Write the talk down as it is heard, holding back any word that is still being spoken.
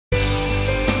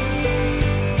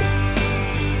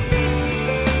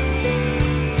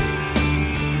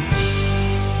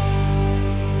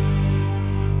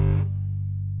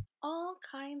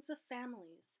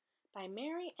by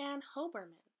Mary Ann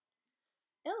Hoberman,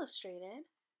 illustrated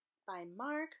by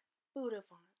Mark Boudevant.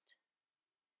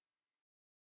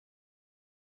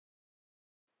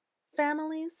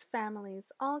 Families,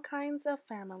 families, all kinds of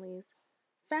families.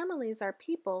 Families are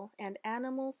people and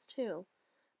animals too,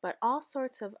 but all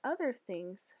sorts of other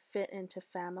things fit into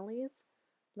families.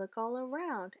 Look all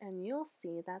around and you'll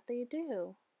see that they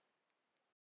do.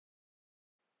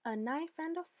 A knife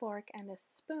and a fork and a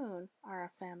spoon are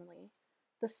a family.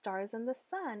 The stars and the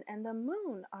sun and the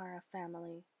moon are a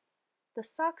family. The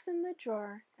socks in the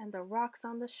drawer and the rocks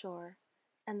on the shore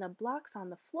and the blocks on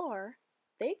the floor,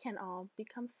 they can all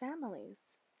become families.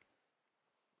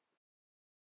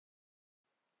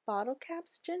 Bottle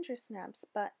caps, ginger snaps,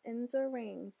 buttons, or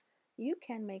rings. You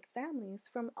can make families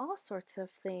from all sorts of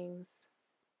things.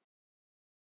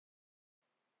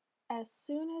 As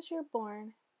soon as you're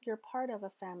born, you're part of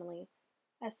a family.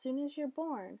 As soon as you're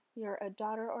born, you're a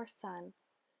daughter or son.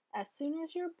 As soon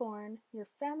as you're born, your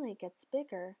family gets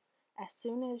bigger. As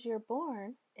soon as you're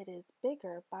born, it is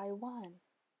bigger by one.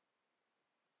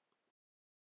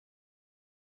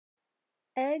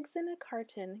 Eggs in a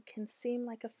carton can seem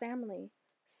like a family.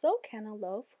 So can a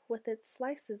loaf with its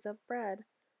slices of bread,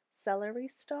 celery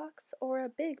stalks, or a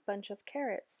big bunch of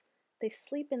carrots. They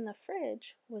sleep in the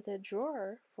fridge with a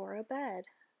drawer for a bed.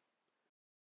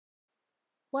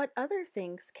 What other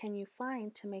things can you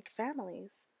find to make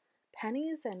families?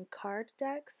 Pennies and card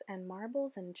decks and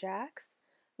marbles and jacks,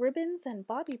 ribbons and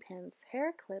bobby pins,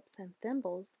 hair clips and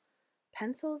thimbles,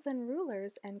 pencils and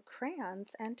rulers and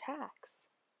crayons and tacks.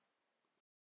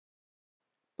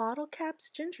 Bottle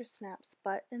caps, ginger snaps,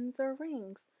 buttons, or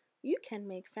rings. You can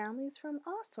make families from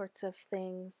all sorts of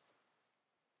things.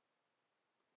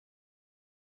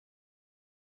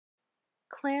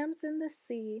 Clams in the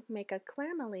sea make a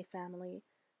clammily family.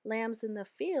 Lambs in the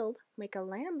field make a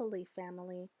lambily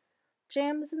family.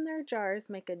 Jams in their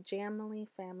jars make a jamily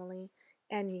family.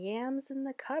 And yams in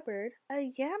the cupboard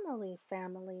a yamily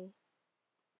family.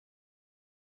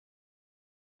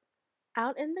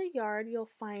 Out in the yard you'll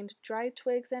find dry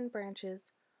twigs and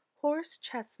branches, horse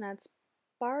chestnuts,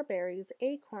 barberries,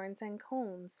 acorns, and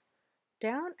cones.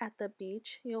 Down at the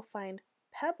beach you'll find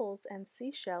pebbles and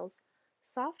seashells,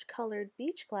 soft-colored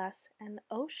beach glass, and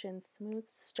ocean-smooth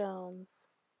stones.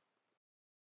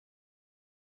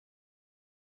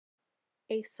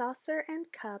 A saucer and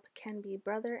cup can be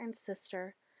brother and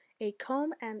sister. A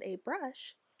comb and a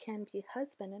brush can be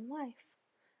husband and wife.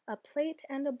 A plate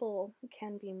and a bowl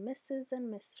can be Mrs.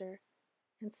 and Mr.,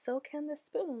 and so can the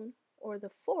spoon, or the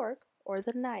fork, or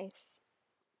the knife.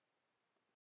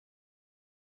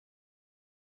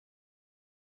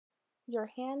 Your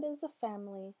hand is a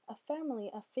family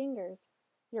of fingers.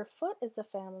 Your foot is a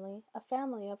family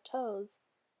of toes.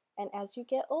 And as you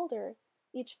get older,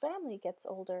 each family gets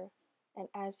older. And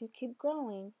as you keep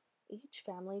growing, each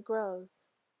family grows.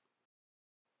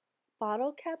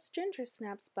 Bottle caps, ginger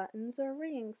snaps, buttons, or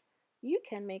rings. You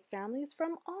can make families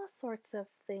from all sorts of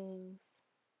things.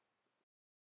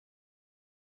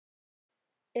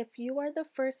 If you are the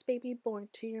first baby born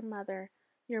to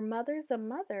your mother's a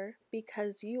mother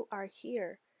because you are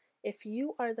here. If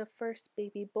you are the first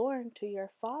baby born to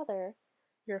your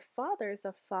father's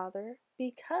a father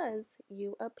because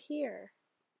you appear.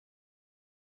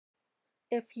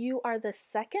 If you are the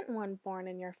second one born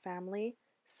in your family,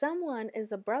 someone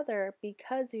is a brother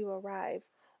because you arrive,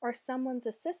 or someone's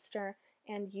a sister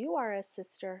and you are a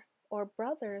sister or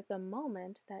brother the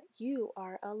moment that you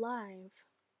are alive.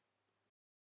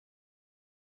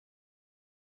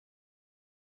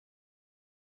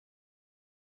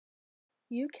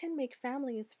 You can make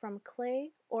families from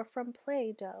clay or from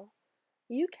Play-Doh.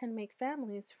 You can make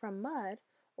families from mud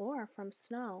or from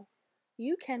snow.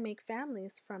 You can make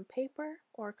families from paper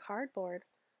or cardboard.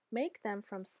 Make them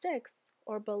from sticks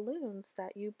or balloons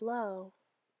that you blow.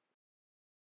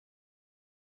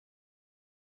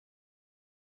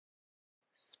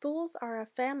 Spools are a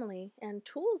family, and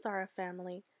tools are a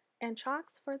family, and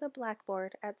chalks for the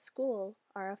blackboard at school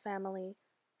are a family.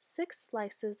 6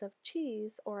 slices of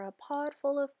cheese, or a pod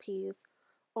full of peas,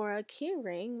 or a key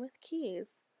ring with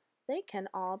keys. They can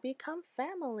all become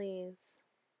families.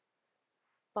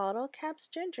 Bottle caps,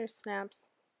 ginger snaps,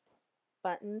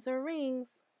 buttons, or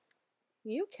rings.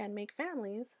 You can make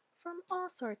families from all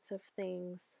sorts of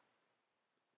things.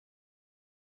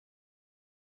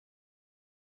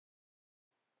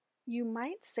 You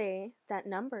might say that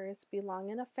numbers belong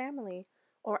in a family,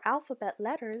 or alphabet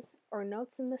letters, or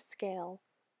notes in the scale.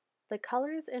 The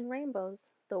colors in rainbows,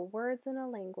 the words in a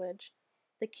language,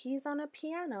 the keys on a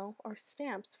piano, or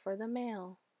stamps for the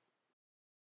mail.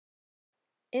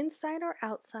 Inside or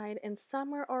outside, in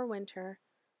summer or winter,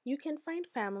 You can find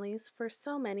families for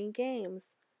so many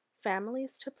games,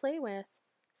 families to play with,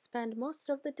 spend most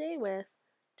of the day with,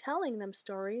 telling them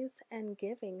stories and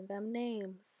giving them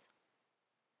names.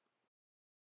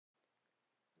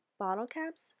 Bottle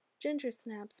caps, ginger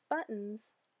snaps,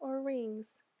 buttons, or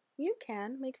rings. You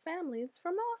can make families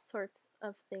from all sorts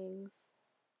of things.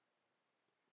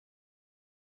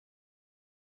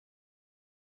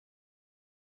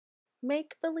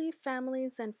 Make believe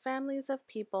families and families of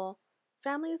people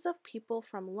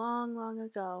from long, long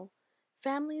ago,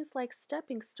 families like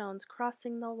stepping stones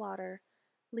crossing the water,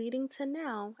 leading to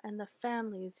now and the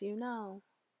families you know.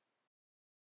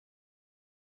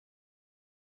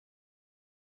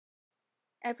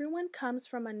 Everyone comes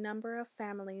from a number of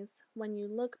families. When you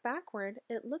look backward,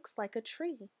 it looks like a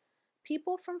tree.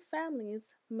 People from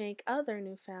families make other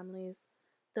new families.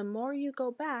 The more you go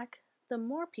back, the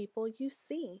more people you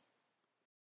see.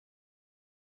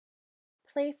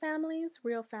 Play families,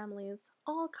 real families,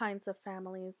 all kinds of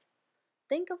families.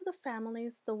 Think of the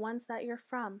families, the ones that you're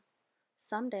from.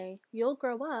 Someday you'll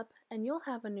grow up and you'll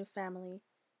have a new family,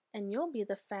 and you'll be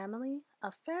the family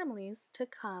of families to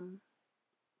come.